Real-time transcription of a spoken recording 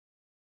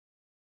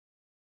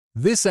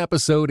This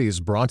episode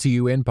is brought to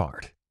you in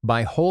part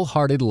by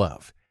Wholehearted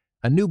Love,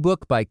 a new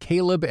book by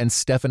Caleb and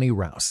Stephanie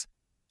Rouse.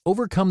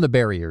 Overcome the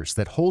barriers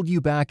that hold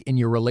you back in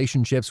your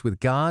relationships with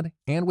God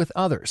and with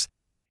others,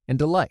 and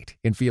delight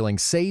in feeling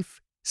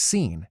safe,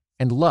 seen,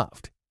 and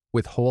loved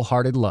with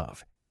Wholehearted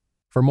Love.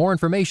 For more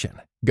information,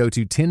 go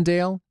to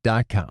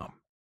Tyndale.com.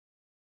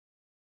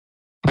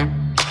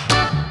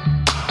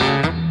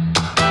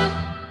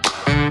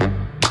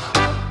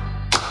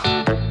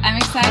 I'm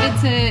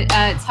excited to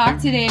talk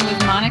today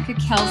with Monica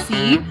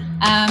Kelsey,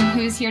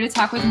 who's here to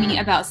talk with me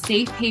about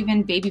Safe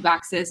Haven baby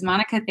boxes.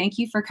 Monica, thank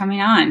you for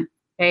coming on.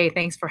 Hey,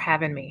 thanks for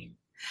having me.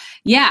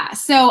 Yeah,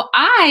 so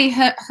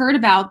I heard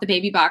about the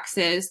baby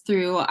boxes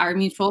through our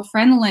mutual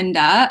friend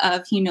Linda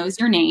of He Knows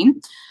Your Name.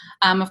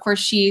 Of course,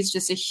 she's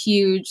just a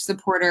huge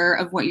supporter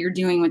of what you're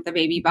doing with the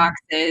baby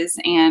boxes,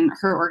 and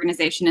her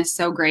organization is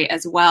so great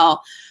as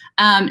well.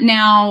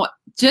 Now,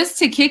 just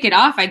to kick it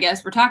off, I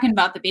guess, we're talking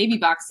about the baby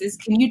boxes.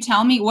 Can you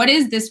tell me, what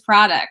is this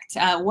product?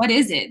 What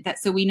is it,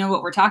 so we know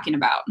what we're talking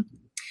about?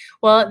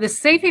 Well, the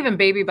Safe Haven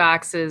baby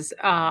boxes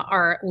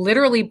are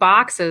literally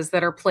boxes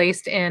that are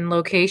placed in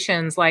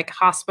locations like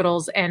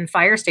hospitals and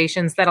fire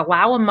stations that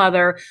allow a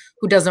mother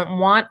who doesn't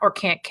want or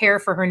can't care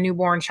for her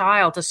newborn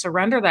child to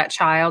surrender that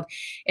child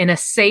in a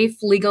safe,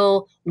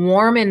 legal,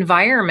 warm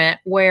environment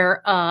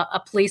where a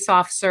police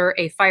officer,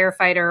 a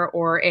firefighter,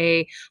 or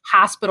a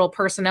hospital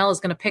personnel is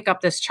going to pick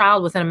up this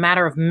child within a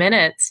matter of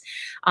minutes.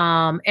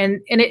 And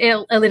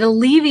it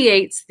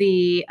alleviates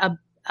the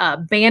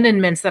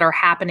abandonments that are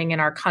happening in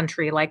our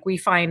country. Like, we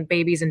find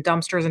babies in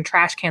dumpsters and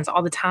trash cans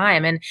all the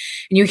time. And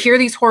you hear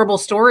these horrible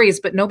stories,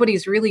 but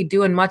nobody's really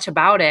doing much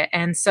about it.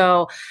 And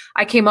so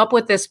I came up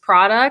with this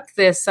product,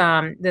 this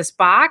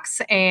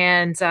box,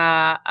 and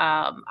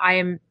I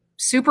am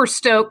super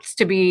stoked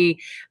to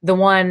be the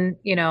one,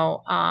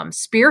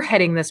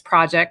 spearheading this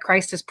project.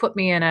 Christ has put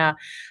me in a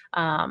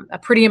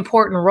pretty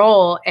important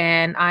role,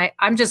 and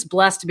I'm just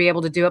blessed to be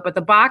able to do it. But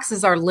the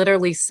boxes are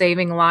literally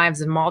saving lives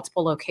in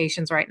multiple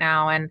locations right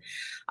now. And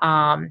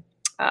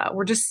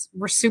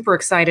we're super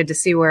excited to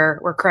see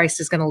where Christ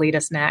is going to lead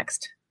us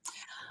next.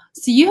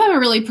 So you have a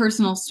really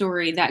personal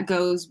story that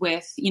goes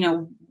with,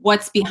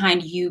 what's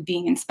behind you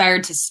being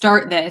inspired to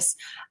start this.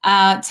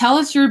 Tell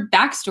us your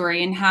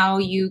backstory and how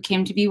you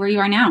came to be where you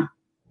are now.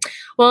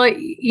 Well,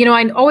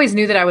 I always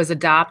knew that I was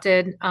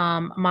adopted.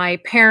 My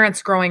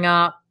parents growing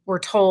up were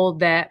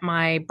told that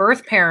my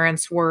birth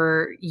parents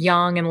were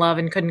young and love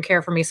and couldn't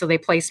care for me, so they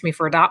placed me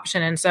for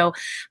adoption. And so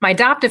my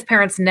adoptive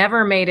parents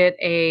never made it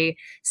a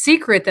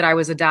secret that I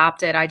was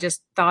adopted. I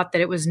just thought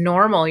that it was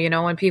normal,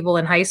 when people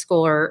in high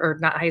school or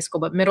not high school,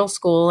 but middle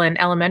school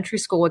and elementary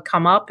school would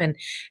come up and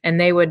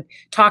they would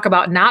talk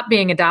about not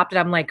being adopted.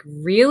 I'm like,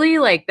 really?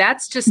 Like,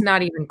 that's just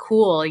not even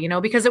cool,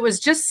 because it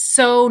was just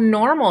so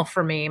normal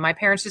for me. My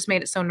parents just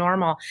made it so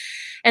normal.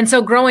 And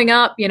so growing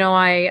up,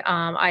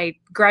 I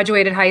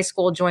graduated high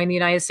school, joined the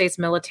United States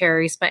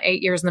military, spent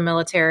 8 years in the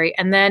military.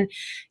 And then,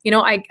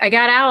 I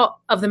got out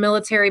of the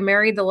military,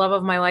 married the love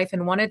of my life,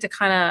 and wanted to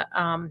kind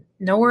of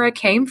know where I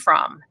came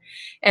from.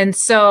 And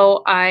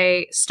so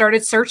I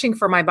started searching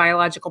for my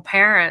biological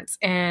parents,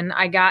 and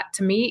I got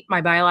to meet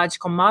my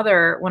biological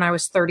mother when I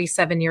was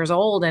 37 years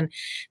old. And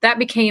that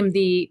became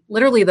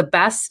literally the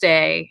best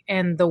day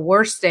and the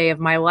worst day of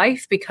my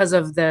life because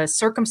of the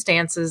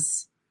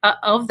circumstances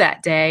of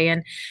that day.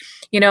 And,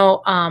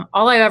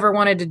 all I ever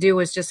wanted to do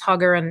was just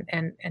hug her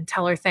and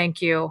tell her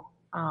thank you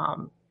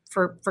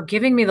for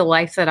giving me the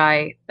life that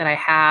I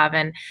have.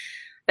 And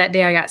that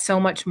day I got so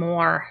much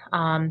more.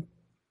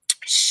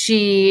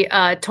 She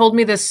told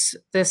me this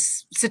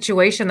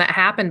situation that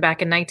happened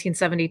back in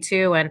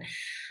 1972, and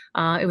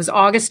it was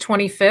August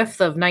 25th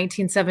of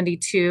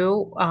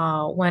 1972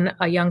 when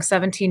a young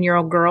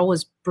 17-year-old girl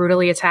was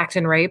brutally attacked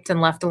and raped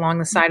and left along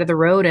the side of the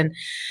road. And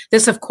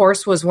this, of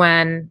course, was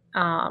when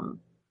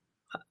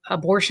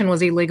abortion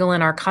was illegal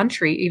in our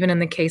country, even in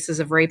the cases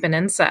of rape and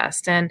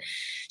incest. And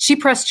she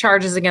pressed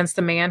charges against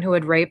the man who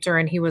had raped her,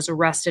 and he was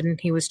arrested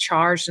and he was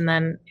charged. And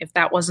then, if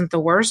that wasn't the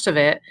worst of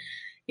it,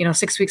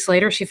 6 weeks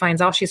later, she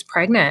finds out she's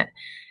pregnant.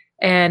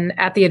 And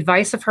at the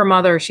advice of her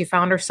mother, she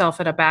found herself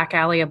at a back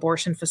alley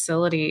abortion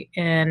facility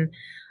in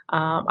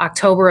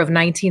October of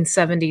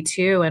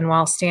 1972. And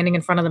while standing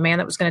in front of the man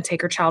that was going to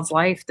take her child's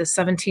life, the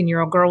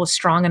 17-year-old girl was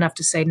strong enough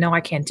to say, no,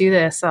 I can't do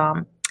this.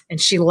 And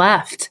she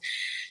left.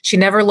 She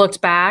never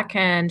looked back,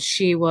 and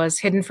she was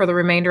hidden for the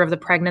remainder of the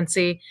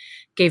pregnancy,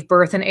 gave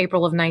birth in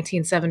April of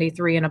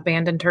 1973, and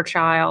abandoned her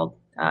child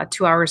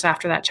 2 hours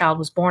after that child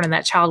was born, and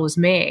that child was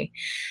me.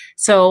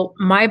 So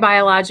my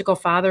biological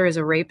father is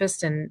a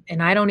rapist, and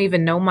I don't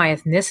even know my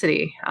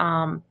ethnicity,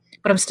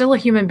 but I'm still a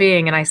human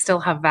being, and I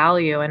still have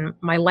value, and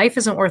my life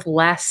isn't worth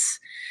less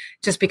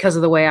just because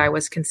of the way I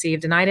was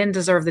conceived. And I didn't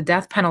deserve the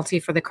death penalty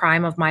for the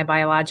crime of my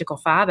biological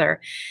father.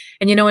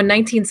 And, in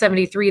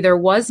 1973, there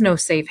was no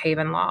safe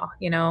haven law.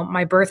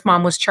 My birth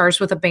mom was charged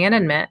with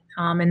abandonment,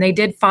 and they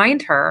did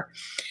find her,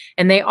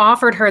 and they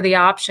offered her the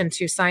option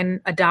to sign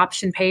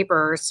adoption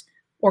papers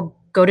or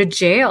go to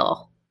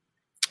jail.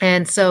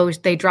 And so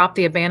they dropped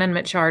the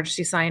abandonment charge.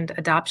 She signed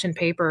adoption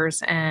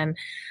papers. And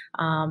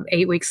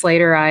 8 weeks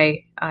later,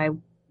 I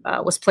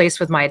was placed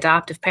with my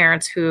adoptive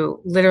parents, who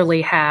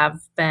literally have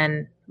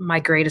been my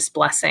greatest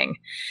blessing.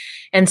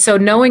 And so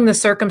knowing the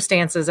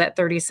circumstances at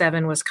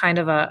 37 was kind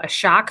of a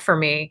shock for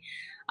me.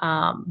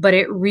 But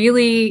it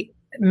really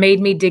made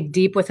me dig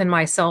deep within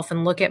myself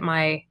and look at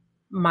my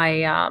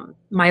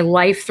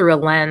life through a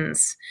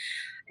lens.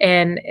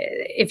 And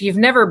if you've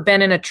never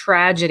been in a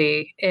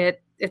tragedy,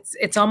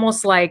 it's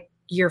almost like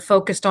you're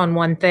focused on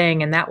one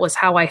thing. And that was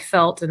how I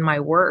felt in my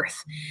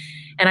worth.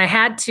 And I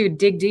had to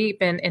dig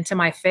deep into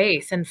my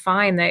faith and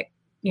find that,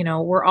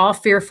 we're all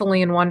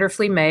fearfully and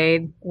wonderfully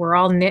made. We're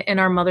all knit in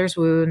our mother's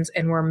wounds,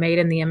 and we're made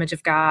in the image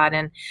of God.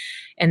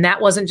 And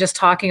that wasn't just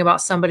talking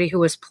about somebody who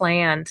was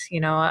planned,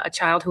 a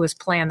child who was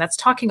planned. That's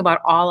talking about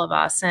all of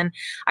us. And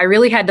I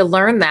really had to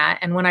learn that.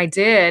 And when I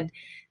did,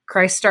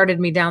 Christ started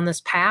me down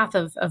this path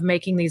of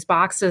making these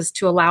boxes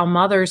to allow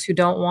mothers who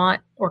don't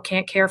want or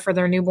can't care for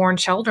their newborn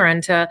children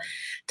to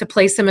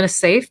place them in a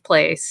safe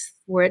place,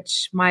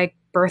 which my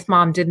birth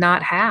mom did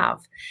not have.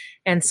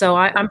 And so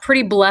I'm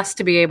pretty blessed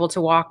to be able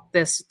to walk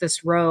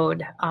this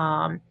road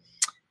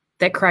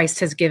that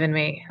Christ has given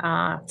me.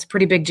 It's a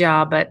pretty big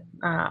job, but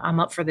I'm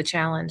up for the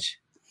challenge.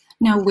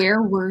 Now,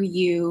 where were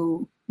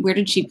you? Where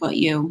did she put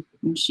you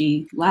when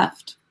she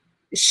left?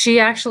 She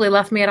actually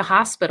left me at a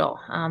hospital.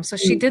 So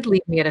she did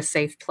leave me at a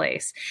safe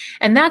place.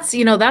 And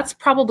that's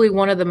probably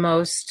one of the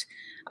most,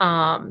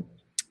 the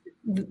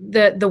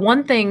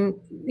one thing,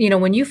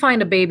 when you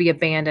find a baby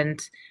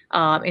abandoned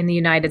in the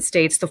United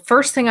States, the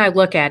first thing I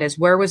look at is,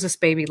 where was this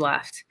baby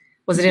left?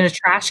 Was it in a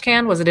trash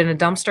can? Was it in a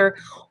dumpster?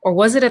 Or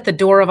was it at the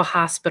door of a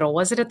hospital?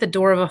 Was it at the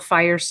door of a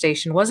fire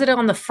station? Was it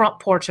on the front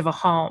porch of a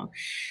home?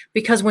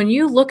 Because when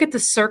you look at the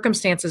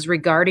circumstances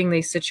regarding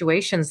these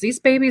situations, these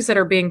babies that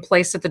are being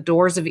placed at the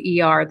doors of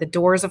ER, the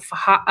doors of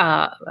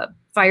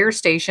fire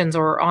stations,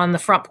 or on the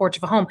front porch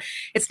of a home,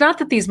 it's not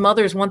that these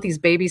mothers want these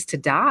babies to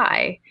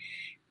die.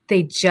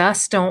 They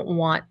just don't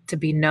want to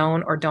be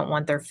known or don't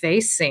want their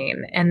face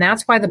seen. And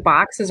that's why the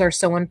boxes are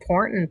so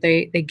important.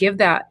 They give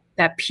that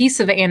piece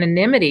of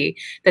anonymity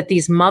that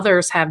these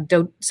mothers have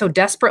so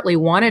desperately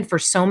wanted for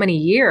so many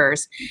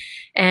years.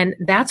 And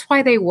that's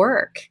why they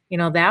work.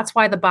 That's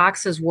why the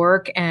boxes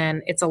work.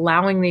 And it's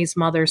allowing these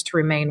mothers to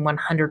remain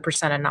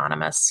 100%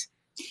 anonymous.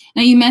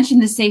 Now, you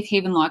mentioned the safe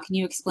haven law. Can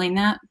you explain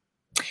that?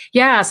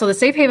 Yeah, so the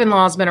safe haven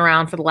law has been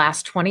around for the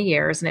last 20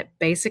 years, and it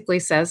basically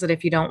says that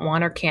if you don't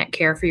want or can't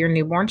care for your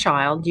newborn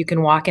child, you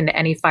can walk into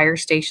any fire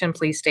station,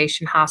 police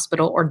station,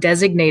 hospital, or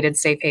designated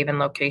safe haven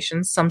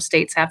locations. Some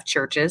states have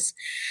churches,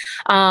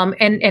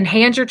 and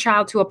hand your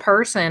child to a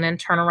person and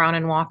turn around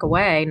and walk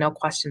away, no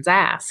questions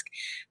asked.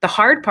 The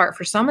hard part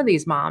for some of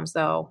these moms,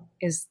 though,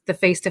 is the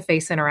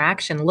face-to-face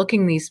interaction,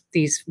 looking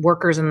these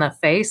workers in the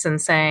face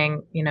and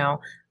saying,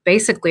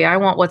 basically, I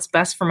want what's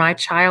best for my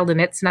child, and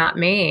it's not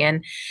me.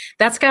 And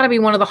that's got to be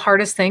one of the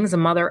hardest things a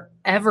mother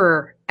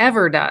ever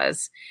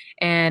does.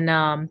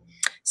 And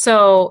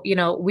so,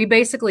 we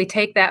basically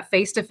take that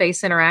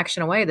face-to-face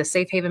interaction away. The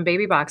Safe Haven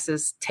Baby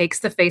Boxes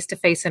takes the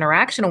face-to-face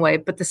interaction away,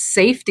 but the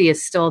safety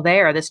is still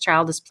there. This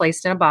child is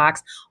placed in a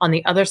box. On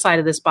the other side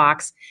of this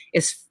box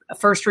is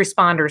first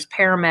responders,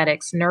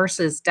 paramedics,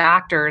 nurses,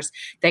 doctors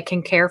that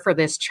can care for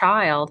this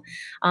child,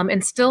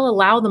 and still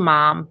allow the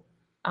mom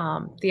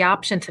the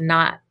option to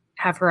not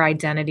have her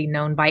identity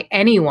known by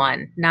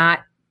anyone, not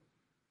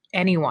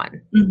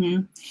anyone.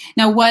 Mm-hmm.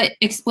 Now,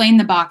 explain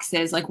the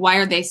boxes? Like, why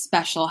are they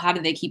special? How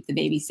do they keep the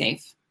baby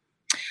safe?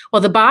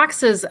 Well, the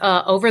boxes,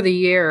 over the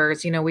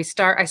years,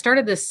 I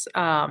started this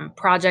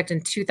project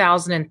in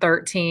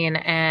 2013,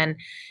 and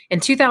in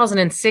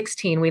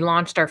 2016, we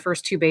launched our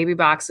first 2 baby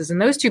boxes,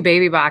 and those 2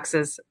 baby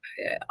boxes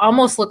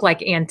almost look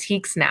like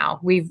antiques now.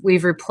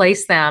 We've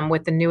replaced them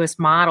with the newest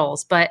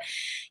models, but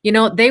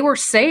they were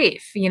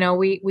safe.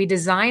 We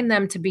designed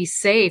them to be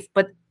safe,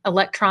 but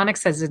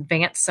electronics has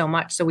advanced so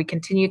much, so we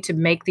continue to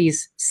make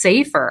these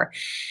safer.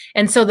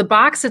 And so the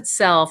box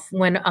itself,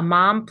 when a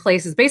mom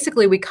places,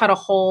 basically we cut a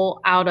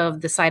hole out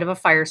of the side of a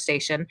fire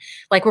station,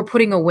 like we're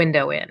putting a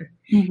window in.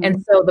 Mm-hmm.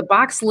 And so the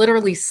box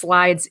literally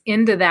slides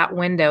into that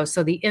window.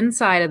 So the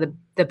inside of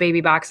the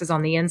baby box is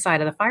on the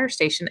inside of the fire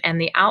station,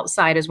 and the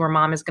outside is where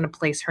mom is going to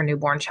place her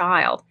newborn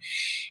child.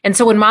 And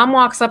so when mom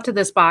walks up to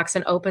this box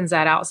and opens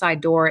that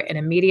outside door, an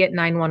immediate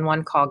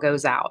 911 call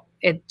goes out.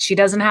 She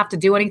doesn't have to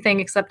do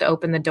anything except to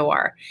open the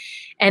door.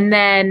 And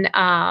then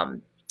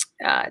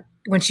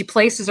when she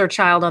places her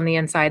child on the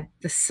inside,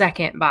 the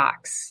second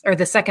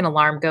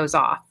alarm goes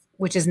off,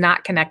 which is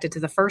not connected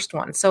to the first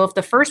one. So if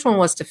the first one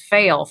was to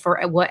fail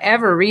for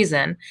whatever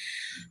reason,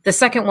 the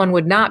second one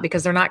would not,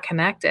 because they're not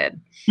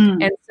connected.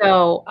 Mm. And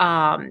so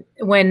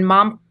when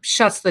mom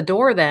shuts the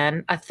door,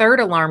 then a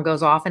third alarm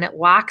goes off and it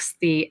locks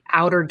the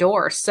outer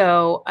door.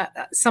 So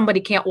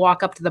somebody can't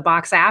walk up to the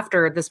box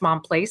after this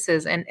mom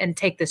places and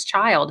take this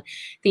child.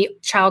 The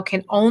child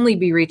can only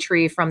be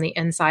retrieved from the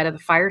inside of the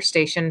fire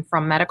station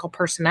from medical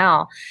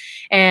personnel.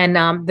 And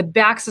the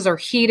boxes are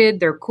heated,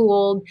 they're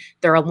cooled,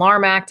 they're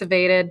alarm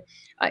activated.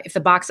 If the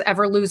box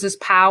ever loses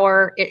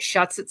power, it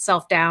shuts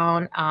itself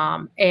down,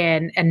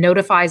 and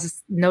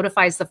notifies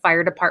the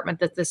fire department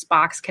that this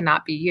box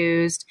cannot be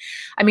used.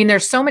 I mean,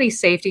 there's so many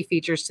safety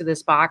features to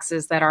this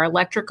boxes that our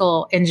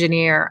electrical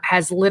engineer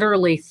has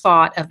literally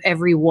thought of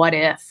every what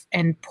if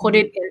and put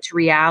it into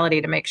reality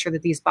to make sure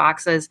that these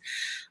boxes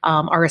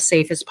are as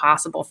safe as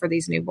possible for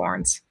these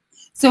newborns.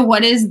 So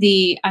what is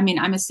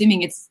I'm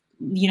assuming it's,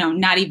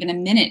 not even a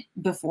minute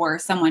before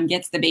someone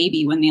gets the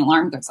baby when the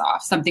alarm goes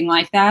off, something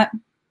like that.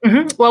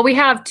 Mm-hmm. Well, we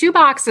have 2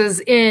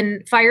 boxes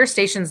in fire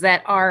stations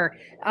that are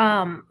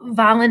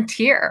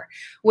volunteer,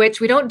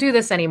 which we don't do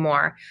this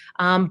anymore.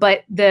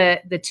 But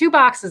the 2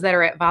 boxes that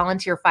are at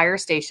volunteer fire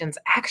stations,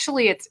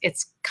 actually,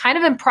 it's kind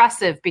of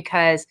impressive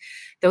because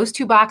those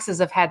 2 boxes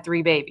have had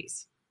 3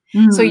 babies.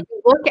 Mm-hmm. So you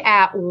look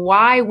at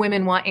why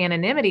women want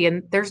anonymity,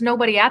 and there's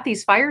nobody at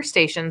these fire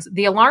stations.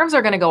 The alarms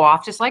are going to go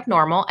off just like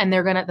normal, and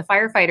the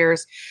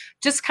firefighters,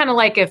 just kind of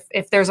like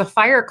if there's a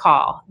fire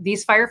call,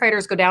 these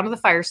firefighters go down to the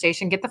fire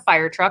station, get in the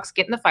fire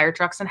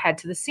trucks and head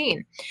to the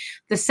scene.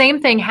 The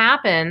same thing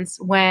happens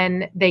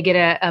when they get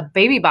a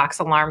baby box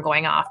alarm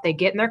going off. They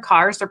get in their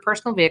cars, their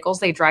personal vehicles,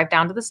 they drive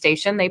down to the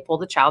station, they pull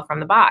the child from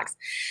the box.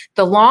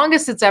 The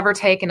longest it's ever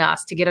taken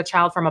us to get a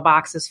child from a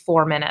box is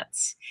 4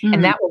 minutes. Mm-hmm.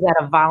 And that was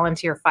at a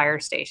volunteer fire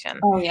station.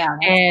 Oh yeah.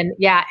 And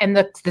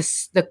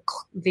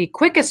the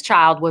quickest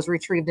child was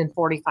retrieved in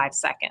 45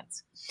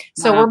 seconds.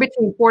 So we're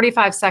between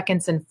 45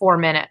 seconds and 4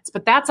 minutes,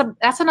 but that's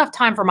enough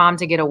time for mom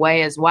to get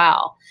away as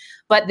well.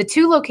 But the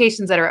 2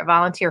 locations that are at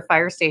volunteer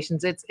fire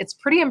stations, it's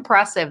pretty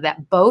impressive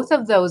that both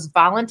of those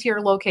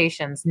volunteer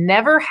locations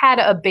never had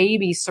a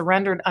baby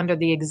surrendered under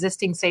the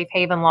existing safe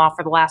haven law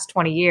for the last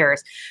 20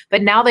 years.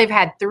 But now they've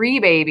had 3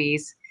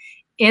 babies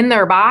in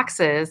their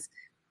boxes,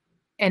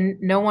 and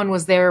no one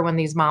was there when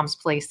these moms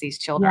placed these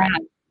children.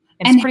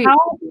 Yeah. And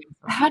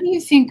how do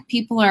you think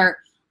people are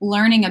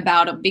learning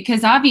about it?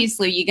 Because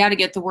obviously you got to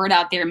get the word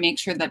out there and make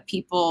sure that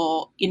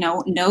people,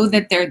 know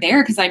that they're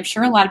there, because I'm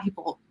sure a lot of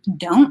people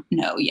don't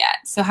know yet.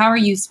 So how are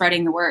you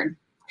spreading the word?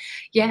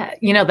 Yeah,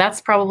 that's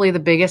probably the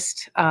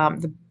biggest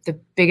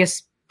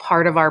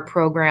part of our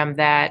program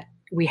that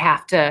we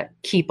have to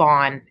keep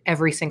on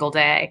every single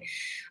day.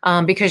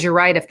 Because you're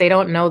right, if they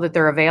don't know that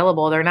they're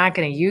available, they're not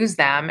going to use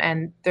them,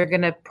 and they're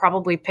going to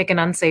probably pick an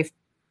unsafe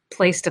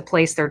place to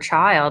place their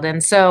child.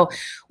 And so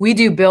we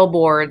do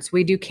billboards,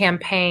 we do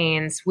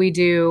campaigns, we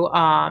do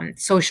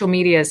social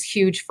media is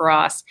huge for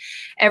us.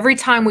 Every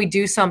time we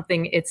do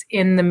something, it's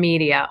in the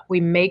media.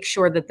 We make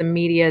sure that the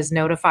media is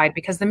notified,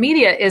 because the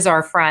media is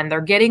our friend. They're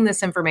getting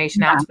this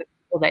information out to the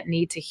people that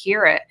need to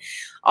hear it,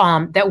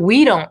 that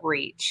we don't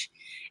reach.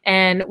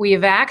 And we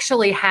have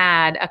actually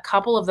had a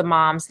couple of the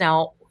moms.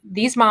 Now,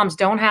 these moms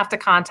don't have to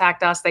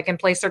contact us. They can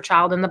place their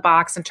child in the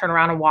box and turn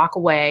around and walk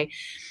away.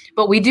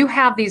 But we do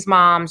have these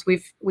moms.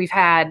 We've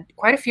had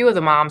quite a few of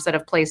the moms that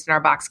have placed in our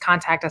box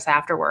contact us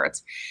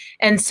afterwards.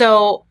 And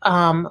so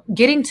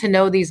getting to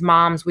know these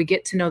moms, we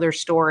get to know their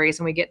stories,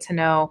 and we get to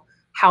know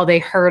how they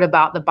heard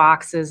about the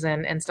boxes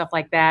and stuff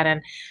like that.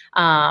 And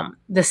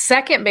the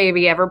second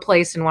baby ever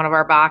placed in one of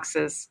our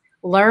boxes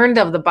learned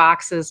of the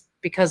boxes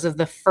because of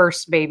the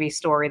first baby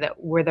story,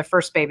 where the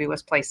first baby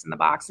was placed in the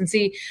box. And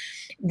see,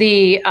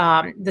 the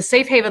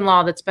safe haven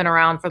law that's been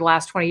around for the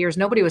last 20 years,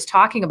 nobody was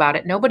talking about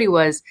it. Nobody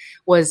was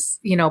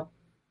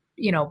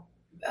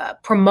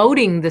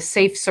promoting the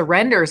safe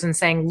surrenders and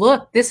saying,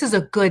 look, this is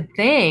a good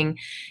thing.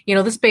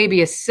 This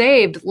baby is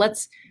saved.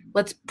 Let's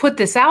put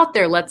this out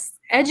there. Let's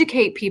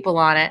educate people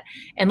on it.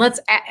 And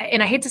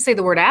and I hate to say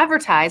the word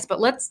advertise, but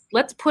let's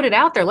put it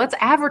out there. Let's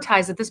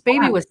advertise that this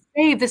baby was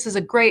saved. This is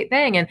a great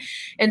thing.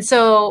 And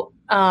so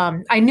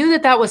I knew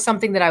that was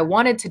something that I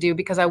wanted to do,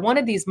 because I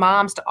wanted these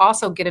moms to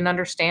also get an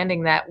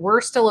understanding that we're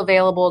still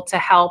available to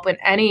help in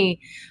any,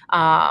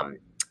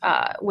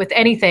 with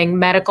anything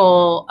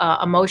medical,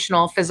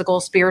 emotional,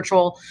 physical,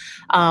 spiritual,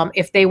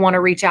 if they want to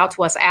reach out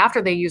to us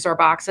after they use our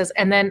boxes.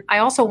 And then I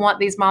also want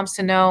these moms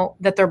to know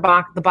that the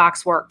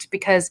box worked,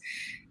 because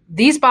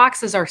these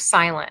boxes are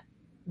silent.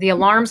 The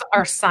alarms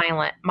are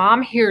silent.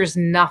 Mom hears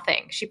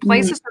nothing. She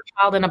places her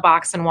child in a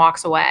box and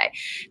walks away,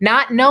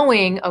 not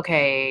knowing,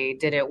 okay,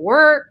 did it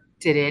work?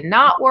 Did it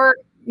not work?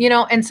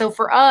 And so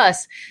for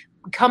us,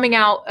 coming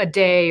out a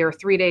day or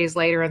 3 days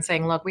later and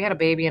saying, look, we had a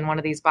baby in one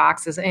of these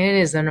boxes, and it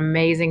is an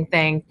amazing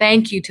thing.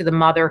 Thank you to the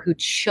mother who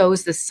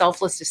chose this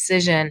selfless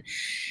decision,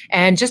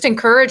 and just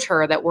encourage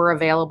her that we're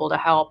available to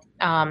help.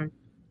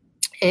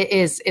 It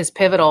is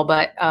pivotal,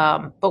 but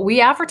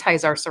we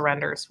advertise our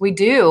surrenders. We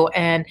do.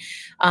 And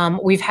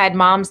we've had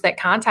moms that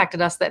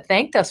contacted us that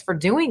thanked us for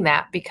doing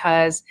that,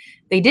 because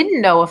they didn't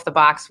know if the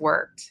box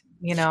worked,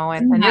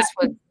 and this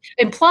was,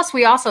 and plus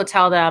we also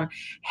tell them,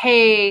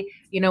 hey,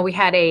 we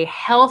had a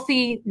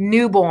healthy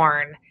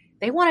newborn.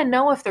 They want to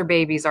know if their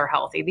babies are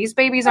healthy. These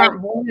babies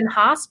aren't born in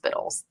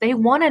hospitals. They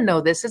want to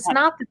know this. It's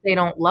not that they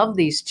don't love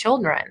these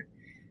children.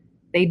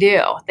 They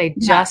do. They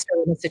just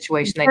are in a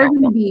situation they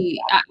don't know.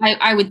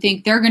 I would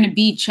think they're going to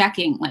be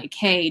checking, like,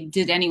 hey,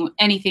 did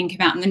anything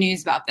come out in the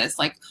news about this?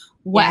 Like,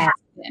 what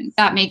happened?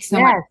 That makes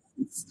so much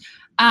sense.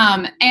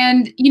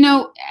 And,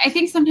 I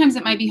think sometimes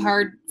it might be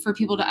hard for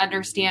people to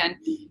understand,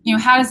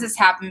 how does this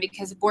happen?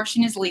 Because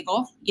abortion is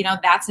legal.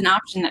 That's an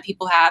option that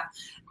people have.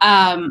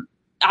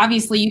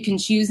 Obviously, you can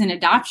choose an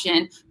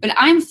adoption, but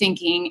I'm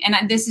thinking,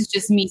 and this is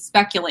just me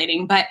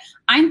speculating, but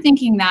I'm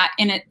thinking that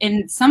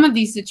in some of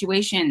these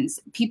situations,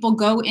 people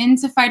go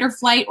into fight or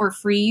flight or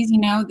freeze,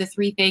 the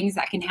three things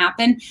that can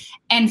happen.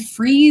 And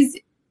freeze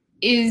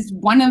is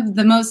one of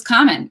the most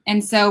common.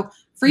 And so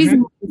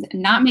freezing is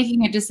not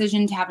making a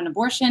decision to have an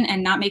abortion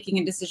and not making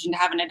a decision to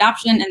have an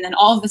adoption. And then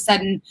all of a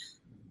sudden,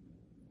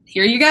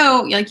 here you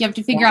go. Like, you have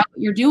to figure out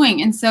what you're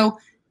doing. And so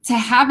to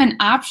have an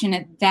option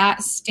at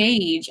that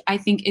stage, I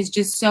think, is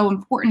just so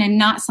important, and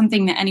not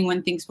something that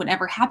anyone thinks would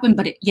ever happen,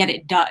 but yet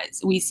it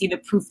does. We see the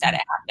proof that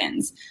it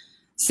happens.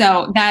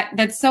 So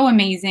that's so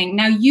amazing.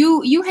 Now,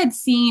 you had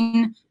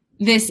seen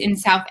this in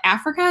South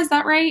Africa, is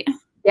that right?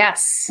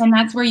 Yes. And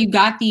that's where you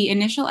got the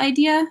initial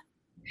idea?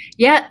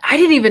 Yeah, I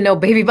didn't even know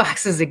baby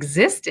boxes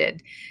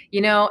existed,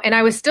 and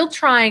I was still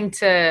trying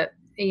to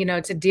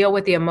deal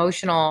with the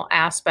emotional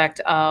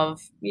aspect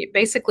of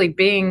basically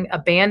being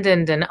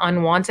abandoned and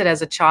unwanted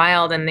as a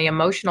child, and the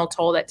emotional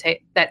toll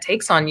that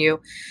takes on you,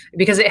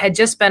 because it had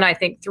just been, I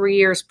think, 3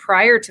 years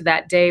prior to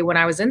that day when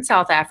I was in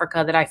South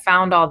Africa that I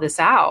found all this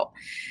out,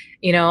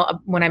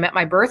 when I met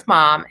my birth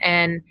mom.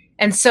 And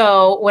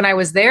so when I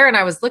was there and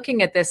I was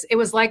looking at this, it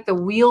was like the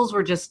wheels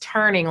were just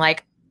turning,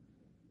 like,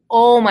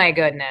 oh my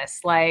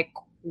goodness, like,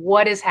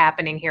 what is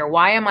happening here?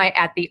 Why am I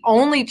at the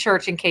only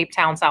church in Cape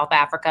Town, South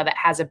Africa that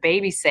has a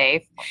baby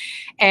safe?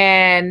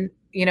 And,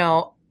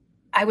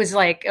 I was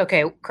like,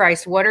 okay,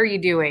 Christ, what are you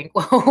doing?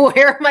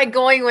 Where am I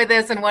going with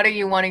this? And what are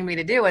you wanting me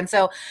to do? And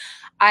so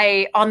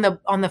on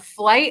the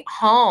flight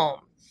home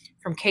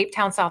from Cape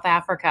Town, South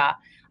Africa,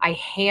 I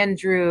hand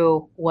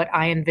drew what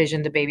I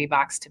envisioned a baby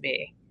box to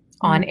be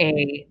on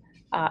a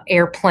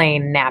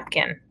airplane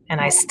napkin. And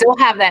I still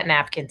have that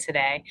napkin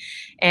today.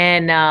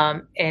 And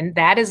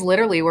that is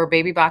literally where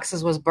Baby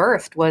Boxes was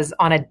birthed, was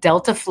on a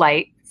Delta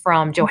flight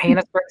from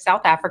Johannesburg,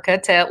 South Africa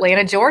to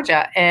Atlanta,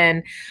 Georgia.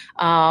 And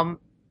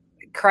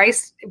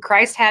Christ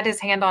had his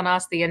hand on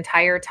us the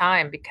entire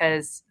time,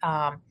 because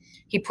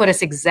he put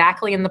us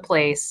exactly in the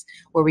place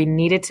where we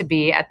needed to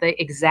be at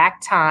the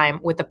exact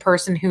time with the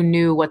person who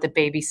knew what the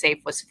baby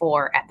safe was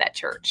for at that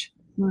church.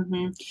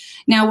 Mm-hmm.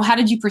 Now, how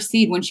did you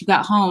proceed once you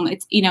got home?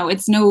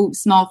 It's no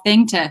small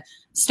thing to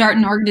start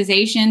an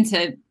organization,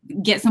 to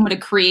get someone to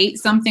create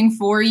something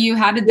for you.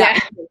 How did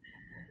that? Yeah.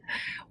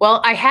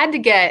 Well, I had to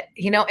get,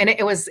 and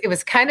it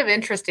was kind of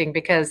interesting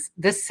because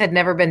this had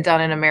never been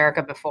done in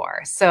America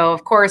before. So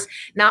of course,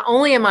 not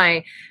only am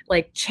I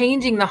like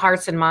changing the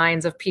hearts and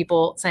minds of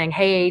people saying,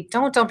 hey,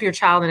 don't dump your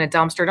child in a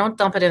dumpster, don't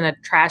dump it in a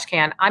trash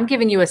can. I'm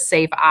giving you a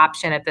safe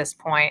option at this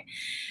point.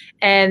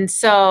 And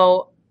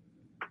so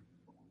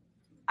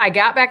I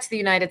got back to the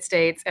United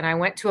States and I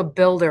went to a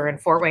builder in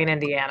Fort Wayne,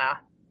 Indiana.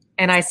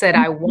 And I said,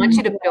 I want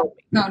you to build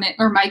me.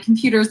 Or my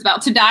computer's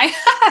about to die.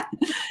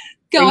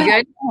 Go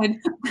ahead.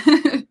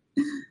 Good?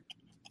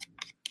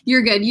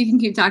 You're good. You can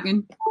keep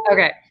talking.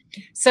 Okay.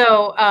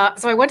 So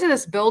I went to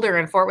this builder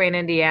in Fort Wayne,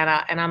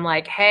 Indiana, and I'm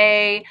like,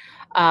 hey,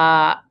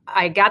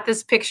 I got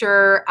this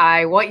picture.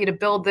 I want you to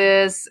build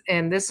this,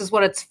 and this is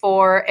what it's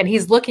for. And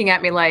he's looking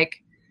at me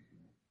like,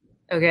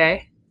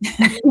 okay.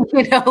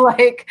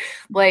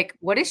 like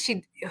what is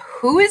she,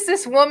 who is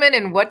this woman,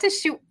 and what does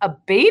she, a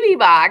baby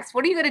box,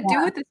 what are you going to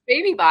do with this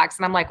baby box?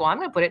 And I'm like, well, I'm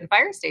going to put it in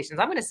fire stations,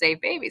 I'm going to save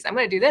babies, I'm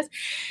going to do this.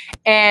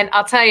 And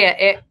I'll tell you,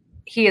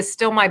 he is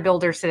still my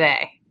builder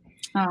today.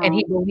 And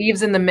he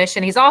believes in the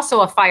mission. He's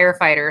also a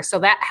firefighter. So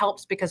that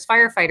helps, because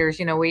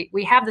firefighters,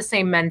 we have the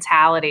same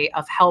mentality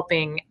of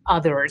helping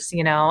others,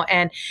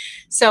 and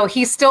so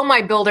he's still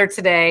my builder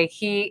today.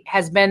 He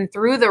has been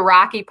through the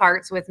rocky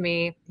parts with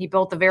me. He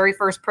built the very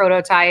first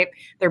prototype.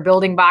 They're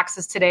building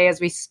boxes today as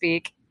we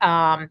speak.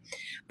 But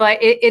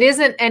it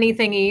isn't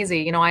anything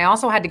easy. I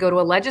also had to go to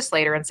a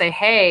legislator and say,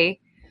 hey,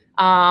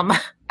 I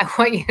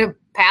want you to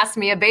pass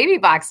me a baby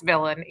box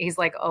bill. And he's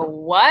like, oh,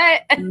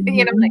 what?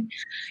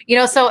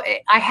 Mm-hmm. So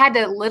I had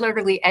to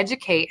literally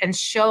educate and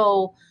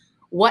show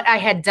what I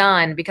had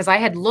done, because I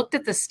had looked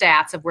at the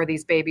stats of where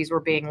these babies were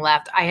being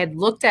left. I had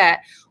looked at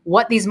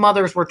what these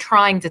mothers were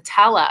trying to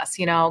tell us,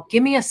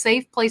 give me a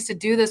safe place to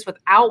do this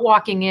without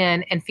walking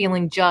in and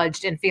feeling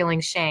judged and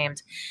feeling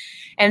shamed.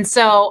 And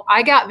so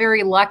I got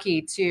very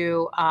lucky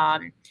to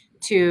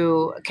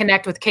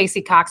connect with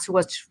Casey Cox,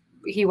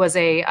 he was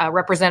a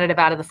representative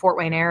out of the Fort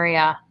Wayne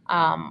area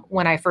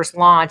when I first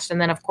launched. And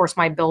then, of course,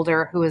 my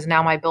builder, who is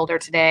now my builder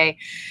today,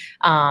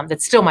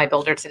 that's still my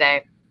builder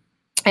today.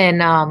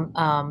 And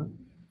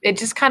it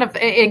just kind of,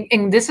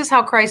 and this is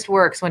how Christ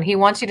works. When he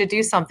wants you to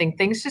do something,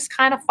 things just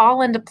kind of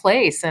fall into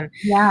place. And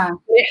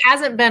it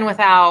hasn't been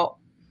without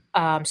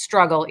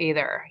struggle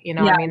either.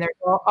 I mean,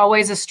 there's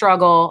always a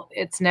struggle.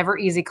 It's never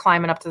easy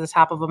climbing up to the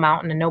top of a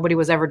mountain, and nobody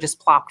was ever just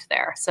plopped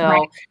there.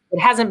 So It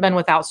hasn't been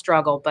without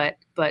struggle, but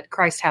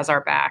Christ has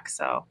our back.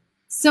 So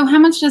how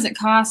much does it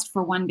cost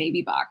for one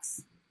baby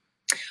box?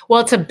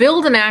 Well, to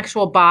build an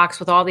actual box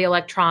with all the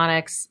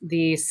electronics,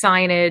 the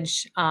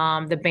signage,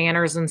 the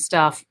banners and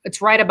stuff,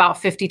 it's right about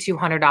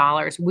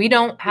 $5,200. We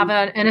don't have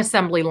an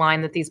assembly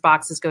line that these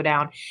boxes go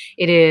down.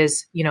 It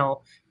is,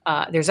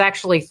 there's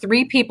actually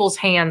 3 people's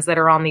hands that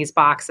are on these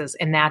boxes,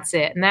 and that's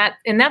it.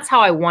 And that's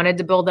how I wanted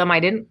to build them.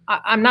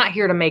 I'm not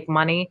here to make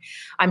money.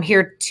 I'm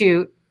here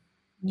to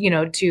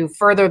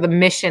further the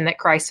mission that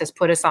Christ has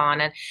put us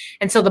on.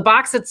 And so the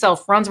box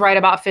itself runs right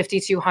about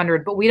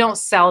 $5,200, but we don't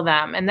sell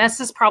them. And this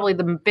is probably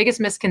the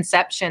biggest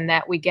misconception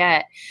that we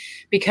get,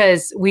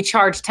 because we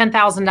charge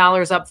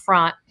 $10,000 up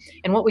front.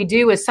 And what we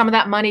do is some of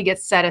that money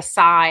gets set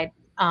aside.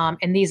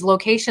 And these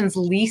locations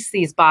lease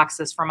these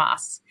boxes from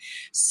us.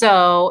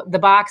 So the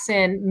box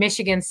in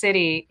Michigan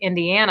City,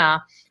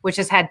 Indiana, which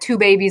has had 2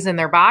 babies in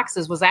their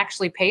boxes, was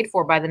actually paid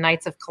for by the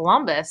Knights of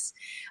Columbus.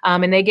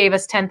 And they gave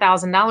us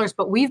 $10,000,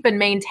 but we've been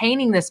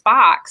maintaining this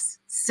box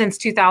since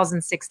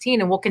 2016,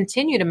 and we'll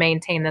continue to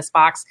maintain this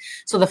box.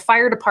 So the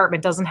fire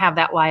department doesn't have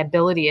that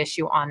liability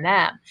issue on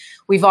them.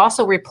 We've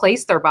also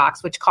replaced their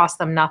box, which cost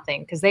them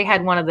nothing, because they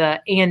had one of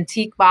the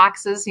antique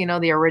boxes,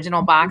 the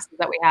original boxes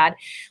that we had.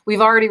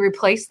 We've already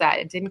replaced that.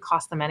 It didn't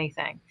cost them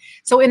anything.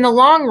 So in the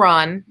long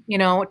run,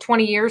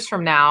 20 years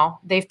from now,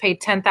 they've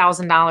paid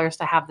 $10,000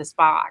 to have this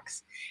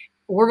box.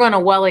 We're going to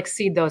well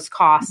exceed those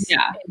costs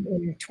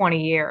in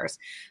 20 years.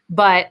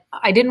 But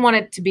I didn't want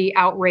it to be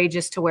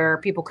outrageous to where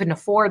people couldn't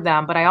afford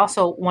them. But I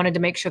also wanted to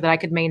make sure that I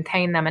could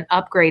maintain them and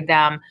upgrade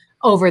them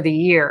over the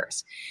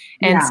years.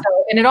 And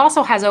and it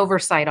also has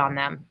oversight on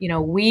them.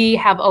 We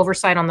have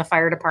oversight on the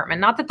fire department.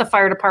 Not that the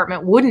fire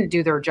department wouldn't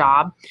do their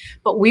job,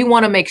 but we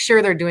want to make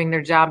sure they're doing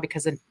their job,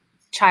 because a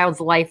child's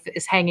life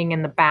is hanging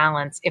in the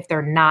balance if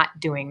they're not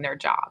doing their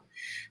job.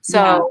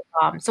 So,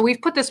 so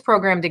we've put this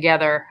program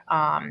together,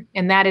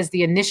 and that is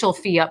the initial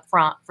fee up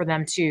front for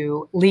them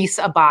to lease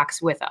a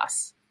box with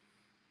us.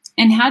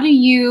 And how do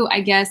you,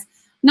 I guess,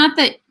 not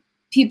that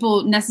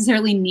people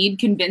necessarily need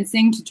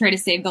convincing to try to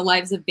save the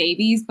lives of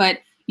babies, but,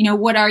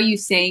 what are you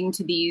saying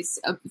to these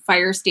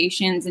fire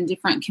stations and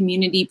different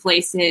community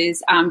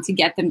places to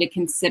get them to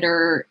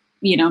consider,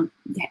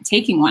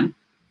 taking one?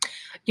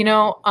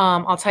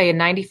 I'll tell you,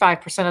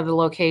 95% of the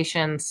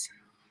locations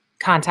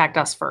contact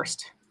us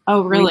first.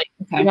 Oh, really?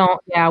 Okay.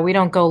 We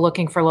don't go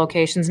looking for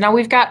locations. Now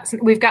we've got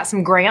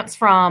some grants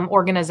from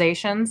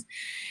organizations,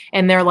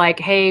 and they're like,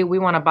 hey, we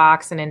want a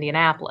box in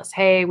Indianapolis.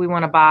 Hey, we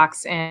want a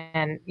box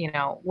in,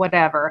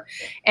 whatever.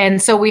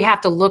 And so we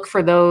have to look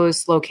for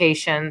those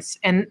locations.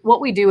 And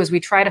what we do is we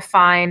try to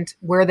find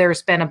where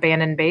there's been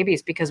abandoned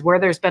babies, because where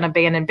there's been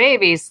abandoned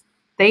babies,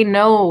 they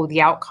know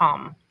the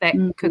outcome that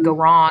could go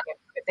wrong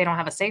if they don't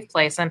have a safe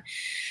place.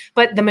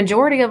 But the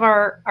majority of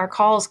our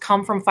calls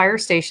come from fire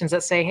stations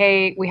that say,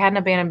 hey, we had an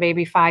abandoned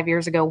baby 5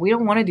 years ago. We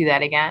don't want to do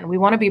that again. We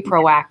want to be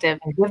proactive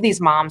and give these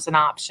moms an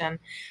option.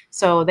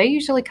 So they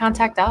usually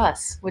contact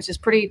us, which is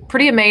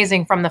pretty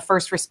amazing, from the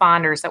first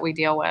responders that we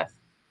deal with.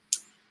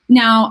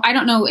 Now, I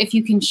don't know if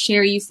you can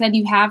share, you said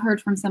you have heard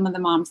from some of the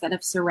moms that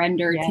have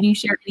surrendered. Yeah. Can you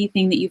share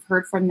anything that you've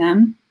heard from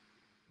them?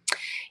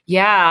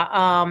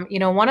 Yeah.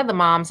 One of the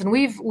moms, and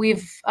we've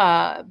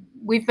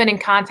been in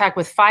contact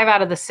with 5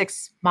 out of the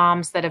 6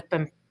 moms that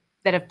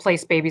have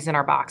placed babies in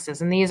our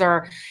boxes. And these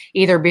are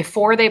either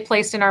before they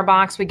placed in our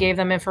box, we gave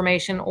them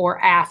information, or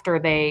after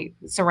they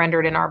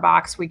surrendered in our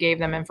box, we gave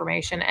them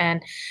information.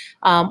 And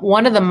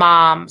one of the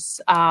moms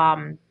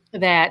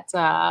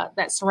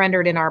that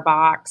surrendered in our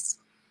box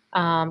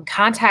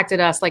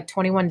contacted us like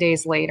 21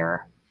 days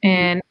later.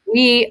 And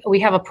we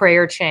have a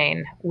prayer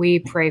chain. We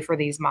pray for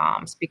these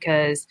moms,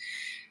 because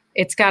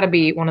it's got to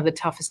be one of the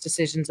toughest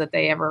decisions that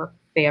they ever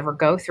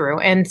go through.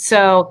 And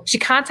so she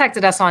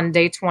contacted us on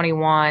day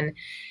 21,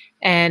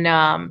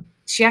 and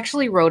she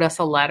actually wrote us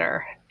a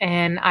letter.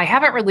 And I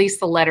haven't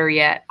released the letter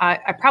yet.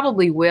 I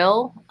probably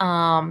will.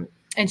 And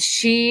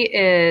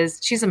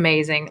she's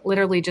amazing,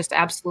 literally just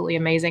absolutely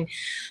amazing.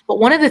 But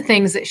one of the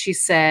things that she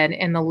said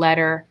in the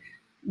letter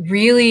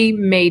really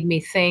made me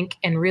think,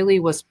 and really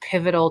was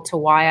pivotal to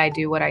why I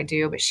do what I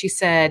do. But she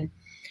said,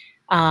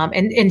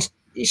 and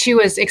she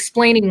was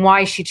explaining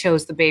why she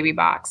chose the baby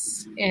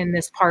box in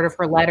this part of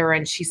her letter.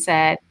 And she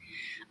said,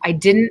 I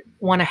didn't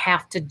want to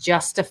have to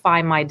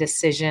justify my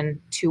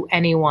decision to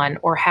anyone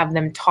or have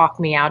them talk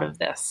me out of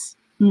this.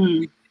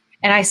 And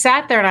I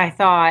sat there and I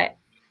thought,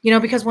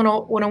 because when a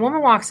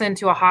woman walks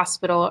into a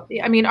hospital,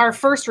 I mean, our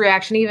first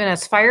reaction, even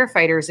as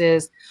firefighters,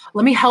 is,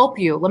 let me help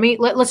you.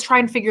 Let's try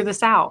and figure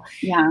this out.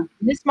 Yeah.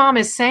 This mom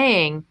is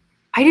saying,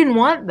 I didn't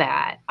want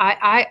that.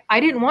 I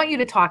didn't want you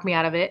to talk me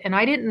out of it. And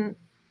I didn't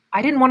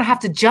want to have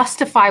to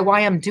justify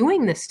why I'm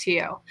doing this to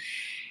you.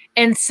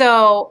 And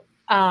so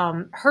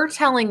her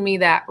telling me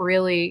that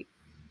really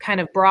kind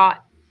of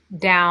brought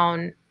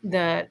down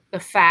the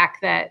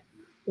fact that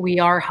we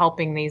are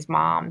helping these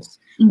moms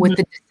with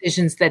the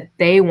decisions that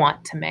they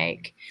want to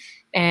make,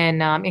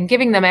 and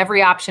giving them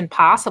every option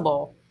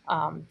possible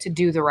to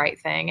do the right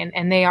thing.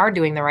 And they are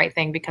doing the right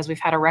thing, because we've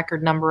had a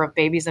record number of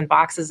babies in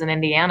boxes in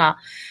Indiana.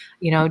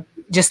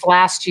 Just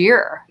last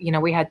year,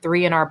 we had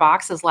 3 in our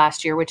boxes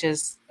last year, which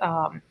is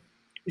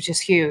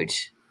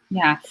huge.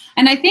 Yeah.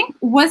 And I think,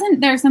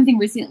 wasn't there something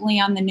recently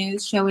on the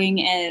news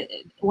showing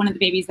one of the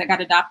babies that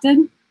got adopted?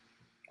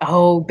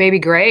 Oh, baby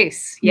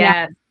Grace.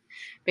 Yeah. Yes.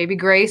 Baby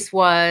Grace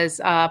was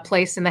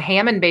placed in the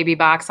Hammond baby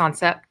box on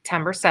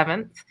September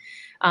 7th,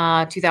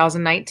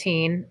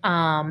 2019,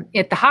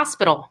 at the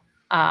hospital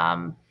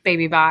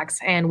baby box.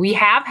 And we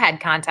have had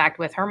contact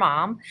with her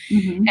mom.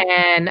 Mm-hmm.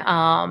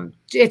 And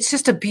it's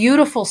just a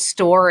beautiful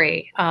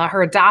story.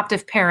 Her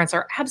adoptive parents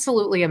are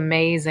absolutely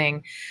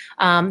amazing.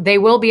 They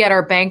will be at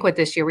our banquet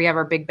this year. We have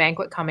our big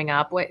banquet coming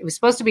up. It was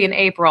supposed to be in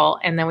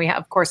April, and then we,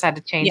 of course, had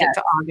to change it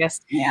to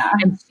August. Yeah.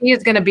 And she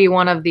is going to be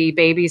one of the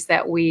babies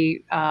that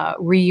we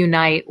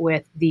reunite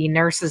with the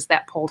nurses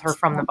that pulled her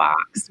from the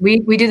box. We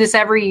do this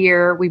every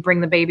year. We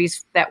bring the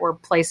babies that were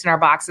placed in our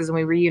boxes, and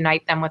we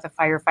reunite them with the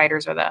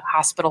firefighters or the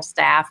hospital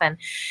staff. And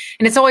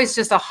it's always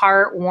just a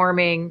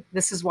heartwarming,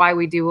 this is why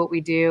we do what we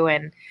do.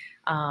 And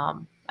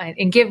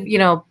give,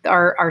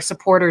 our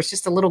supporters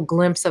just a little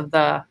glimpse of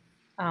the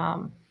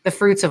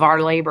fruits of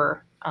our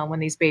labor when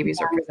these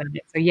babies are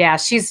presented. So yeah,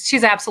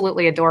 she's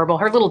absolutely adorable.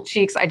 Her little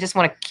cheeks, I just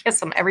want to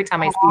kiss them every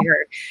time I see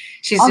her.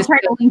 I'll try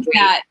to link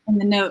that in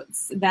the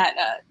notes, that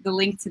the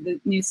link to the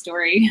news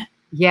story.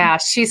 Yeah,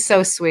 she's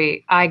so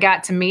sweet. I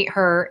got to meet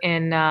her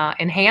in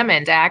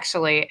Hammond,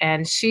 actually,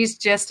 and she's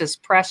just as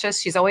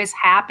precious. She's always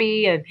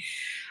happy, and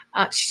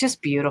she's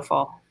just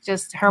beautiful.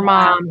 Just her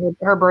mom,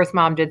 her birth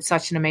mom, did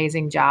such an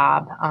amazing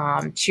job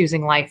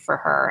choosing life for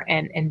her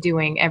and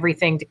doing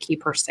everything to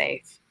keep her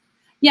safe.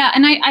 Yeah,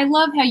 and I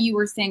love how you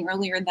were saying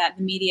earlier that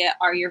the media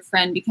are your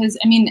friend, because,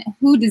 I mean,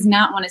 who does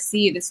not want to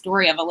see the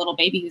story of a little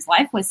baby whose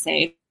life was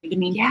saved? I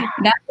mean,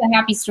 that's a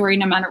happy story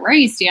no matter where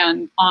you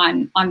stand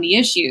on the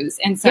issues.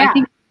 And so I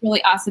think it's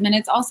really awesome. And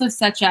it's also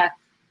such a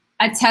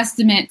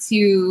testament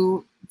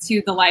to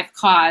the life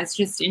cause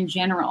just in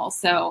general.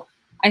 So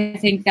I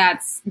think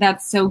that's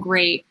so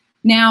great.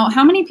 Now,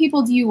 how many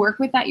people do you work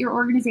with at your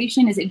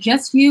organization? Is it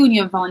just you and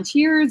you have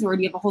volunteers, or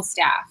do you have a whole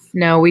staff?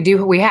 No, we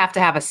do. We have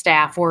to have a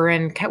staff.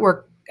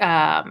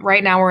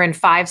 Right now we're in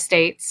 5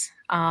 states.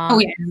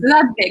 So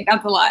that's big.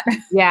 That's a lot.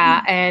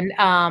 Yeah. And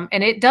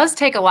it does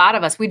take a lot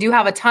of us. We do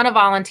have a ton of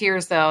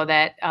volunteers, though,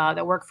 that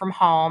work from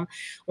home.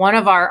 One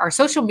of our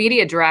social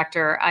media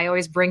director, I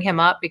always bring him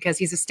up because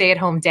he's a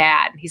stay-at-home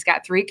dad. He's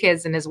got 3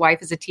 kids and his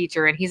wife is a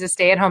teacher, and he's a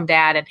stay-at-home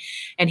dad.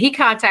 And he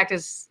contacted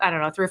us, I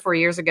don't know, 3 or 4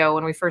 years ago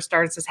when we first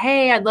started, says,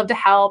 "Hey, I'd love to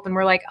help." And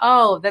we're like,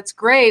 "Oh, that's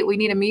great. We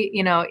need to meet,"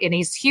 and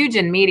he's huge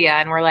in media.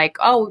 And we're like,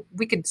 "Oh,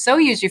 we could so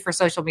use you for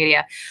social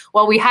media."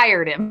 Well, we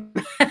hired him.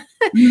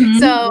 Mm-hmm.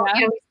 So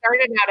he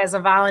started out as a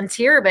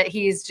volunteer, but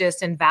he's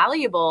just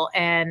invaluable,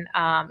 and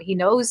he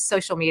knows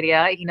social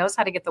media. He knows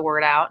how to get the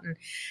word out,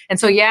 and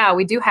so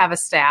we do have a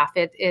staff.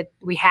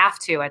 We have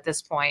to at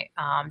this point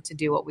to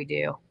do what we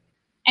do.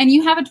 And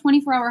you have a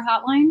 24-hour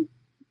hotline?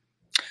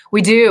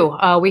 We do.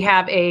 We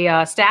have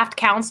a staffed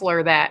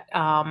counselor that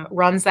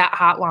runs that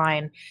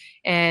hotline,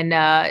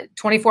 and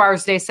 24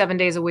 hours a day, 7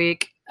 days a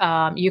week.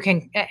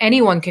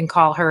 Anyone can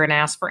call her and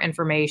ask for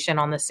information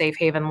on the safe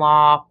haven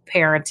law,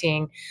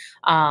 parenting.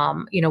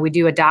 We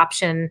do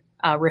adoption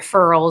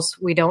referrals.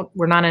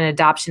 We're not an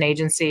adoption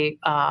agency.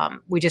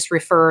 We just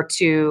refer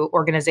to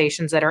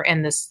organizations that are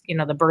in this,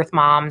 the birth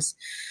moms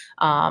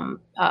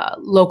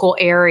local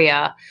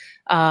area.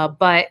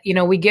 But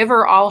we give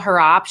her all her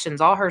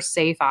options, all her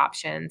safe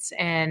options,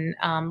 and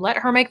let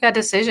her make that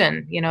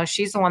decision.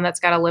 She's the one that's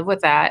got to live with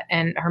that,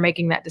 and her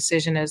making that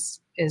decision is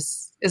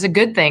a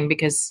good thing,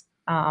 because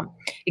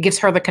it gives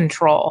her the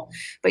control.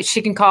 But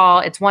she can call.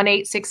 It's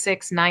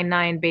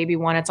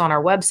 1-866-99-BABY1. It's on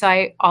our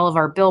website, all of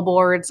our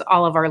billboards,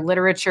 all of our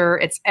literature.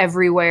 It's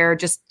everywhere.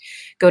 Just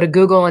go to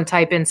Google and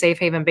type in Safe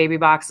Haven Baby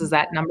Boxes.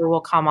 That number will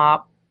come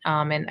up.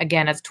 And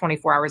again, it's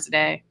 24 hours a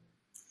day.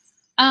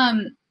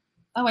 I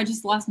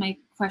just lost my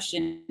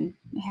question.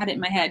 I had it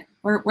in my head.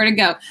 Where'd it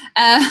go?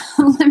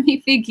 Let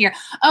me think here.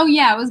 Oh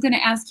yeah, I was going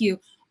to ask you,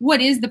 what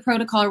is the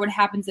protocol, or what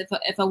happens if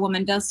a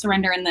woman does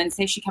surrender and then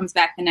say she comes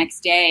back the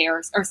next day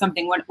or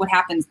something? What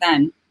happens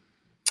then?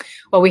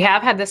 Well, we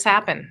have had this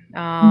happen.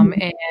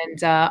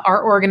 And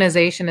our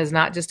organization is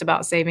not just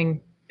about saving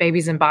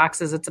babies in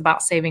boxes. It's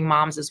about saving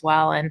moms as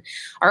well. And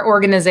our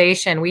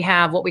organization, we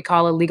have what we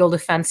call a legal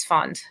defense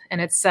fund,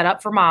 and it's set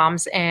up for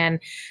moms. And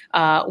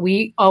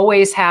we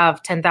always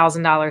have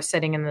 $10,000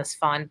 sitting in this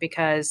fund,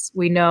 because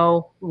we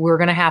know we're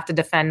going to have to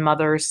defend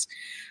mothers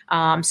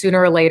sooner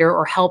or later,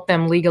 or help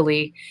them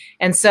legally.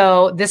 And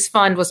so this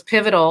fund was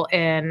pivotal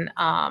in,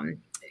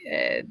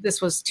 this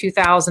was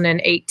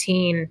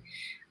 2018.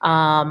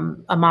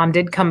 A mom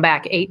did come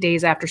back 8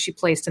 days after she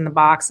placed in the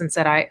box and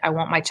said, I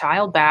want my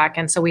child back.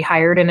 And so we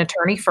hired an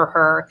attorney for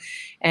her,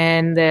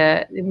 and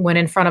went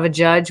in front of a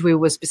judge. We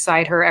was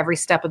beside her every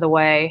step of the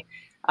way.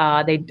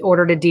 They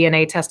ordered a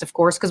DNA test, of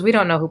course, because we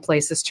don't know who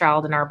placed this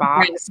child in our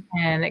box.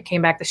 Right. And it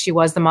came back that she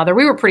was the mother.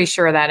 We were pretty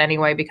sure of that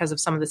anyway, because of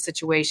some of the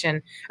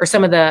situation, or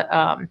some of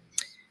the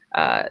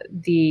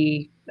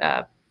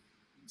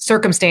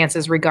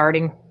circumstances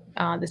regarding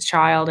this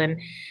child.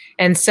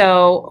 And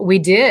so we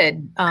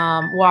did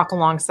walk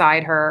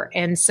alongside her.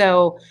 And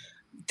so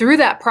through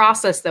that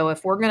process, though,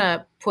 if we're going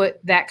to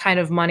put that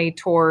kind of money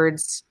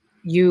towards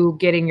you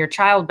getting your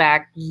child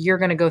back, you're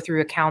going to go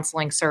through a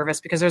counseling service,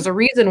 because there's a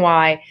reason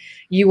why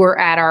you were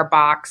at our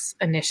box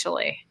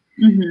initially.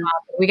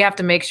 We have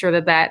to make sure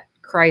that that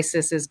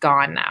crisis is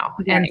gone now.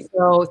 Right. And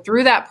so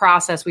through that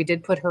process, we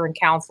did put her in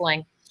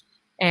counseling,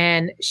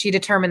 and she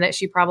determined that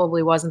she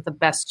probably wasn't the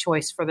best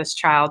choice for this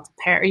child to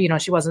parent. You know,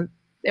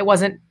 it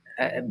wasn't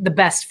the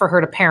best for her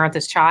to parent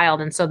this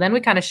child. And so then we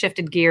kind of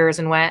shifted gears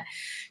and went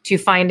to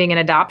finding an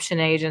adoption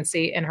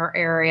agency in her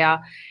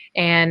area.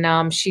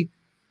 And she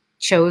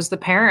chose the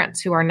parents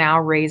who are now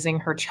raising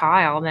her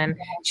child, and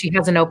she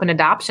has an open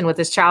adoption with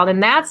this child.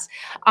 And that's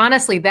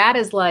honestly,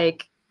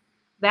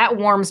 that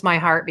warms my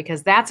heart,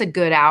 because that's a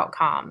good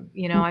outcome.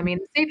 You know, I mean,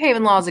 the safe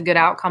haven law is a good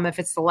outcome if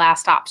it's the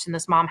last option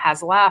this mom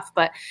has left,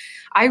 but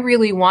I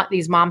really want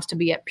these moms to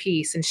be at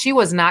peace. And she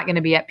was not going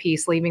to be at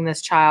peace leaving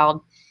this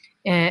child,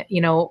 in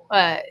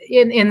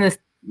the,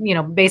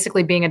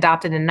 basically being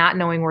adopted and not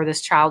knowing where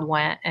this child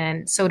went.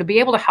 And so to be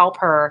able to help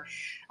her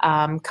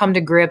come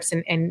to grips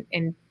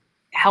and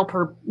help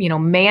her,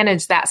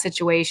 manage that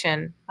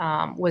situation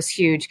was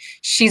huge.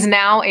 She's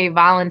now a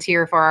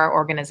volunteer for our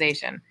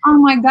organization. Oh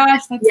my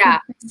gosh.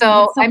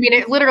 So I mean,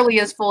 it literally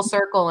is full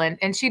circle.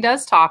 And she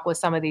does talk with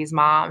some of these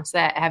moms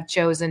that have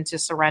chosen to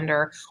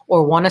surrender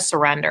or want to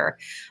surrender.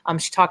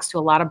 She talks to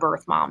a lot of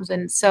birth moms.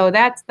 And so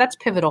that's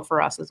pivotal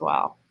for us as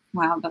well.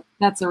 Wow.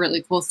 That's a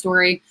really cool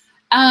story.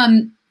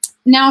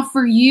 Now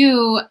for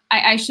you,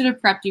 I should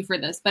have prepped you for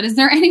this, but is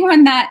there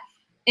anyone that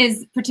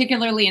is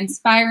particularly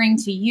inspiring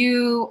to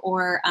you,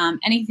 or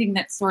anyone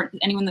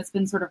that's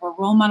been sort of a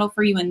role model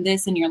for you in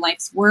this and your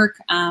life's work?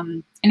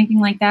 Anything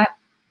like that?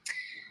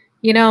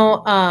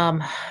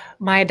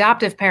 My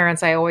adoptive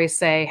parents, I always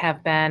say,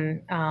 have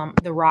been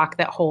the rock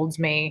that holds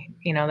me,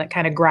 that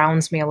kind of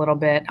grounds me a little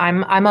bit.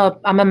 I'm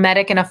a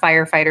medic and a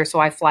firefighter, so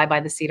I fly by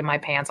the seat of my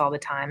pants all the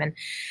time. And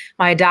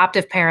my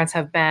adoptive parents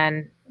have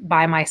been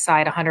by my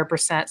side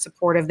 100%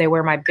 supportive. They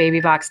wear my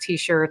baby box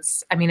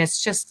t-shirts. I mean,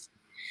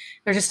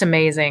 they're just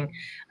amazing.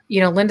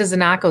 Linda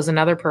Zanaco is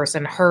another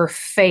person. Her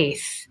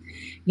faith,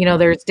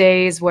 there's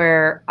days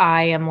where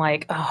I am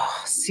like,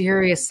 oh,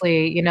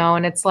 seriously,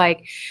 and it's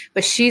like,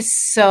 but she's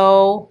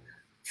so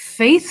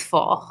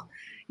faithful,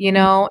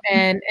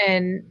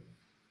 and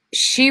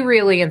she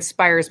really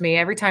inspires me.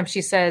 Every time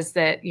she says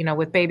that,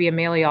 with baby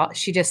Amelia,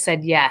 she just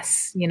said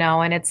yes,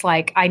 and it's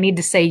like, I need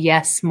to say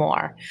yes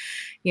more,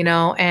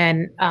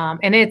 and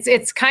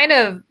it's kind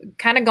of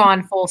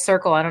gone full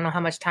circle. I don't know how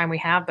much time we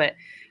have, but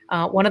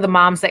one of the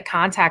moms that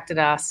contacted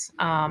us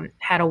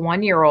had a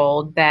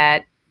 1-year-old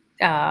that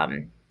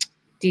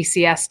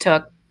DCS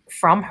took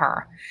from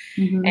her.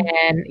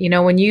 And,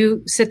 when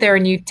you sit there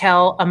and you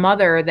tell a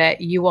mother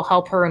that you will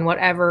help her in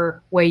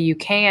whatever way you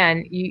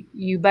can,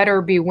 you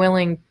better be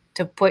willing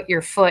to put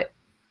your foot,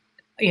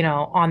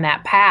 on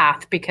that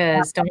path,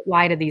 because don't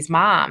lie to these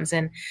moms.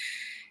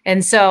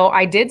 And so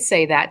I did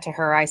say that to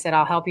her. I said,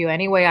 I'll help you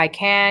any way I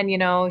can.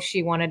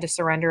 She wanted to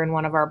surrender in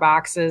one of our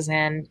boxes,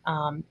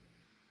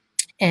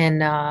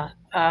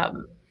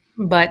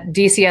 but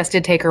DCS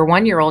did take her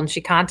 1-year-old, and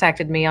she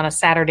contacted me on a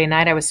Saturday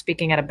night. I was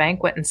speaking at a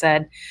banquet and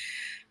said,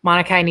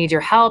 Monica, I need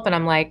your help. And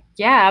I'm like,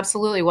 yeah,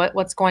 absolutely.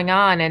 What's going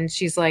on? And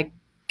she's like,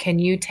 can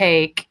you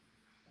take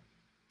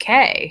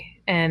Kay?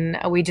 And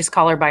we just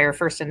call her by her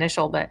first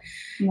initial,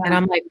 and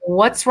I'm like,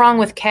 what's wrong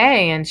with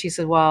Kay? And she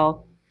said,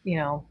 well,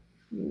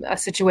 a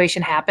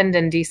situation happened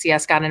and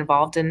DCS got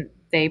involved and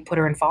they put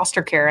her in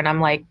foster care. And I'm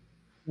like,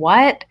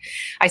 what?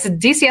 I said,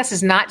 DCS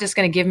is not just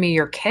going to give me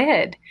your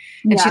kid.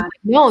 And she's like,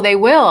 no, they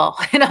will.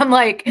 And I'm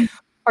like,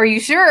 are you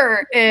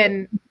sure?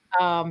 And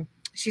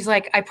she's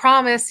like, I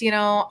promise,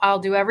 I'll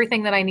do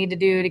everything that I need to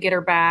do to get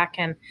her back.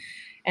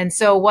 And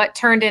so what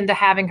turned into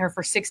having her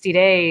for 60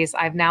 days,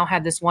 I've now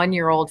had this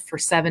 1-year-old for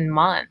 7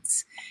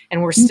 months,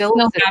 and we're still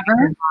have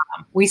her.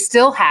 We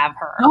still have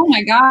her. Oh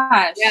my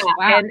gosh. Yeah.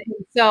 Wow. And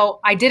so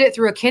I did it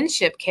through a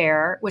kinship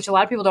care, which a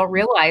lot of people don't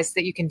realize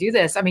that you can do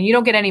this. I mean, you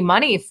don't get any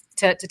money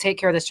to take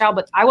care of this child,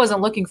 but I wasn't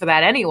looking for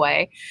that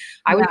anyway.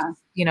 I was,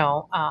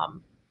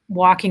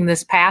 walking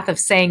this path of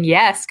saying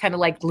yes, kind of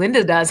like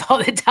Linda does all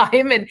the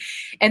time.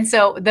 And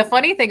so the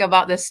funny thing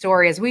about this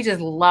story is we just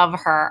love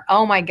her.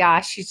 Oh my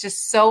gosh, she's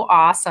just so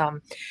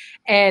awesome.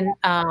 And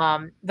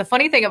the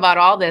funny thing about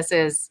all this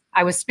is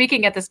I was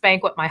speaking at this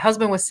banquet. My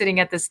husband was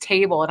sitting at this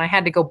table, and I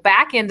had to go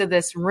back into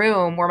this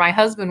room where my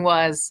husband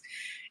was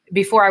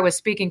before I was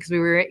speaking, because we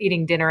were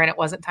eating dinner and it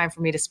wasn't time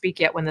for me to speak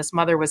yet, when this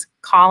mother was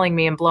calling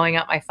me and blowing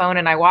up my phone.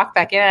 And I walked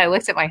back in, I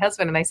looked at my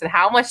husband and I said,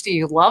 how much do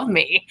you love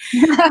me?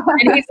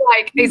 And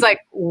he's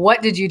like,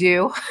 what did you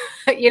do?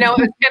 It was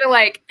kind of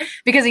like,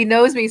 because he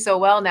knows me so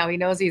well now, he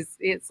knows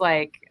it's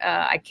like,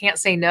 I can't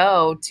say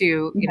no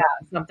to,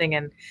 something.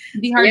 And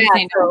it'd be hard to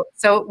say no.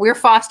 So we're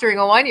fostering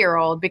a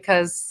 1-year-old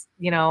because,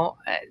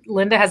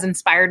 Linda has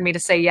inspired me to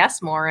say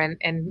yes more. And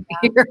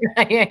here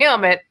I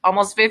am at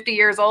almost 50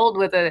 years old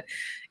with a,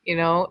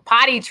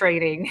 potty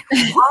training.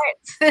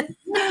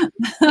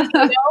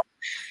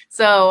 So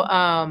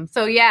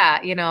So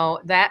yeah,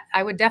 that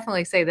I would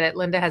definitely say that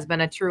Linda has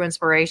been a true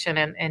inspiration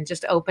and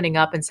just opening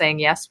up and saying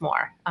yes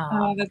more.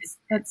 Oh,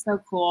 that's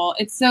so cool.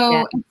 It's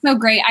so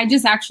great. I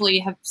just actually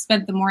have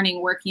spent the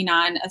morning working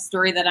on a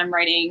story that I'm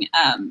writing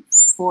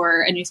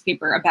for a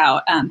newspaper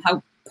about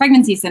how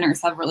pregnancy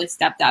centers have really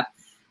stepped up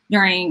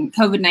during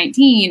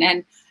COVID-19.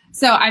 And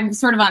so I'm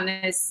sort of on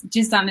this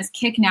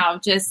kick now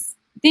of just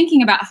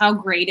thinking about how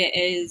great it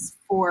is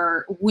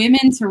for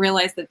women to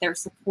realize that they're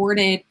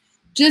supported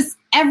just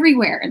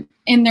everywhere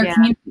in their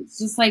communities.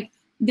 Just like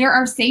there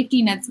are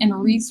safety nets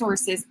and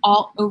resources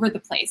all over the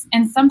place.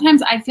 And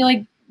sometimes I feel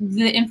like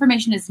the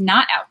information is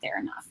not out there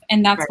enough.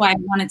 And that's why I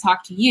want to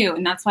talk to you.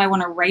 And that's why I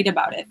want to write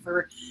about it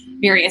for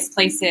various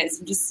places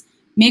and just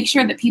make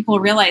sure that people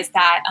realize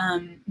that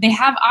they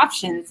have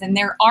options and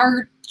there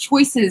are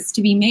choices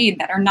to be made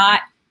that are not,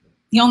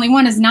 the only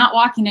one is not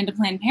walking into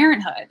Planned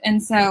Parenthood.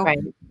 And so,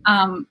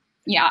 and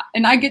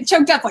I get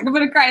choked up, like I'm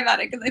going to cry about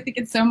it because I think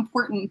it's so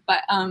important.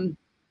 But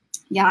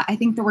I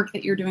think the work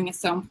that you're doing is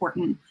so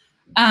important.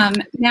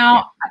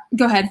 Now,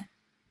 go ahead.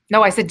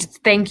 No, I said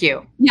thank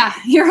you. Yeah,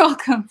 you're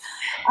welcome.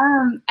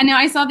 And now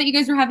I saw that you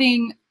guys were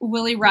having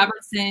Willie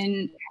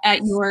Robertson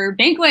at your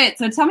banquet.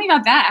 So tell me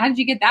about that. How did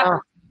you get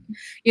that?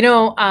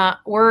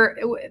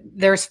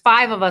 There's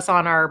 5 of us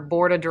on our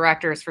board of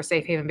directors for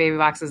Safe Haven Baby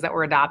Boxes that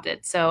were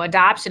adopted. So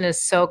adoption is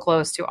so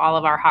close to all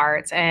of our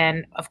hearts.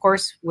 And of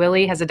course,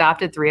 Willie has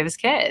adopted 3 of his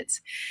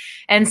kids.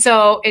 And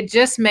so it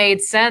just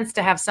made sense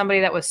to have somebody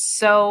that was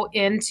so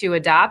into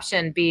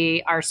adoption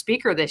be our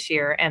speaker this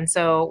year. And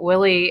so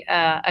Willie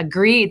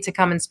agreed to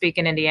come and speak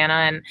in Indiana.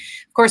 And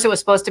of course, it was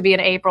supposed to be in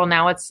April.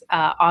 Now it's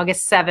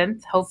August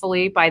 7th.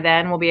 Hopefully by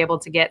then we'll be able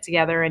to get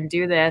together and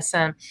do this.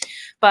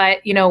 But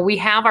we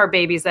have our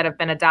babies that have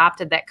been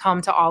adopted that come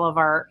to all of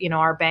our,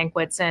 our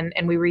banquets and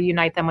we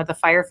reunite them with the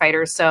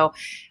firefighters. So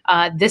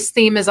this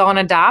theme is on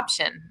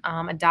adoption.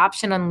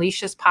 Adoption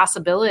unleashes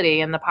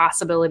possibility, and the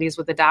possibilities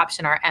with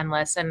adoption are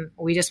endless. And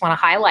we just want to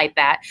highlight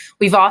that.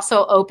 We've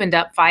also opened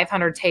up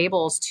 500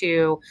 tables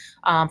to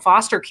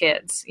foster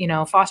kids,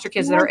 foster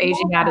kids that are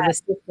aging out of the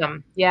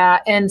system.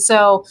 Yeah. And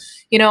so,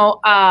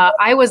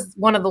 I was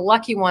one of the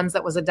lucky ones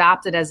that was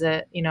adopted as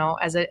a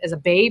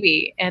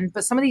baby.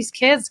 But some of these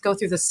kids go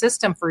through the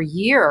system for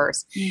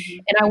years. Mm-hmm.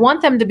 And I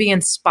want them to be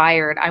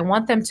inspired. I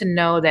want them to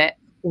know that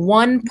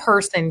one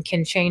person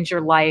can change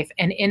your life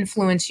and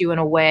influence you in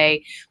a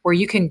way where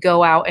you can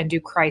go out and do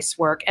Christ's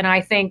work. And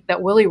I think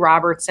that Willie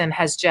Robertson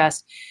has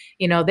just,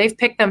 they've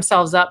picked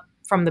themselves up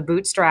from the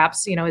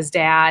bootstraps, his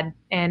dad,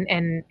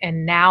 and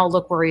now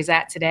look where he's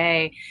at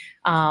today.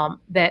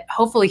 That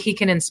hopefully he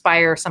can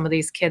inspire some of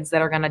these kids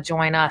that are going to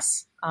join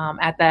us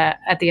at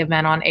the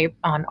event on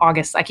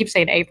August. I keep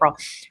saying April,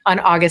 on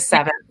August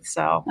 7th.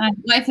 So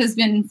life has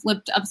been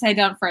flipped upside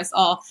down for us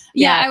all.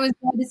 Yeah, I was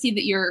glad to see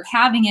that you're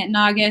having it in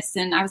August,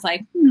 and I was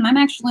like, I'm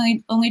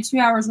actually only 2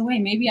 hours away.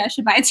 Maybe I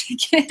should buy a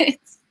ticket.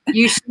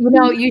 You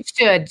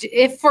should,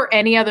 if for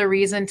any other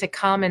reason, to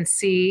come and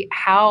see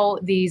how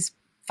these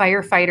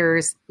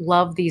firefighters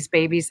love these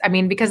babies. I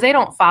mean, because they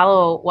don't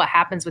follow what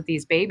happens with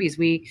these babies.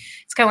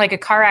 It's kind of like a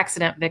car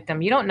accident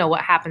victim. You don't know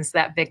what happens to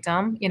that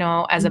victim,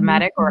 as a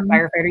medic or a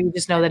firefighter. You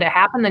just know that it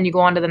happened, then you go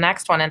on to the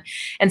next one.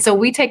 And so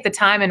we take the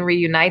time and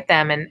reunite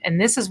them.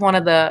 And this is one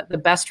of the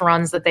best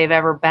runs that they've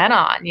ever been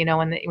on,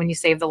 when you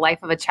save the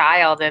life of a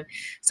child. And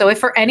so if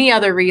for any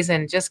other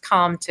reason, just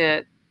come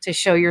to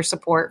show your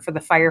support for the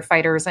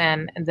firefighters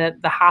and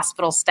the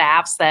hospital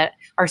staffs that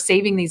are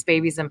saving these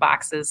babies in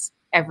boxes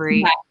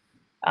every day.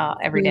 All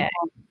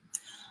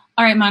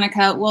right,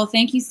 Monica. Well,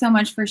 thank you so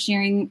much for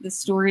sharing the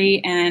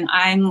story. And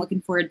I'm looking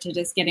forward to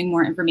just getting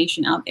more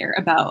information out there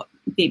about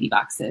baby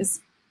boxes.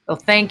 Well,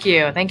 thank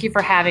you. Thank you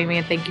for having me.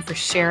 And thank you for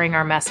sharing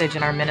our message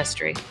and our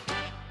ministry.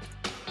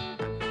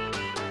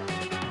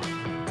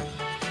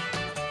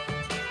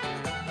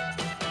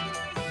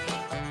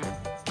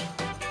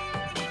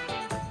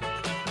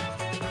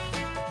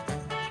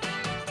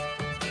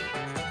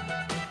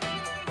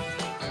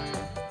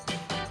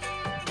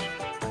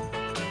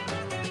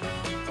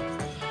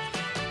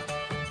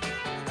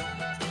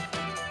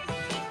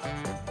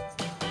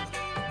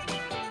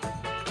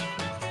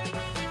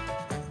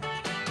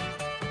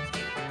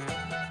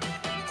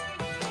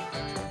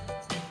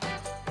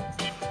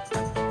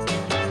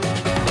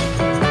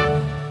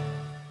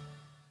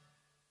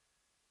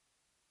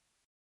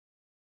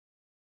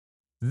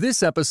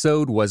 This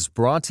episode was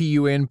brought to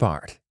you in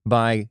part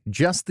by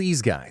Just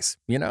These Guys.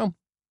 A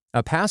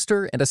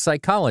pastor and a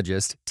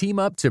psychologist team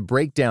up to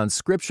break down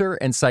scripture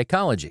and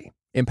psychology,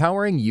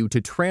 empowering you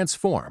to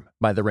transform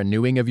by the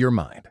renewing of your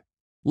mind.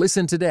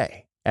 Listen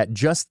today at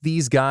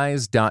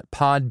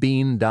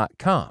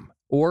justtheseguys.podbean.com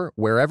or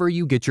wherever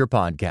you get your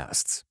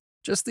podcasts.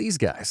 Just These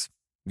Guys,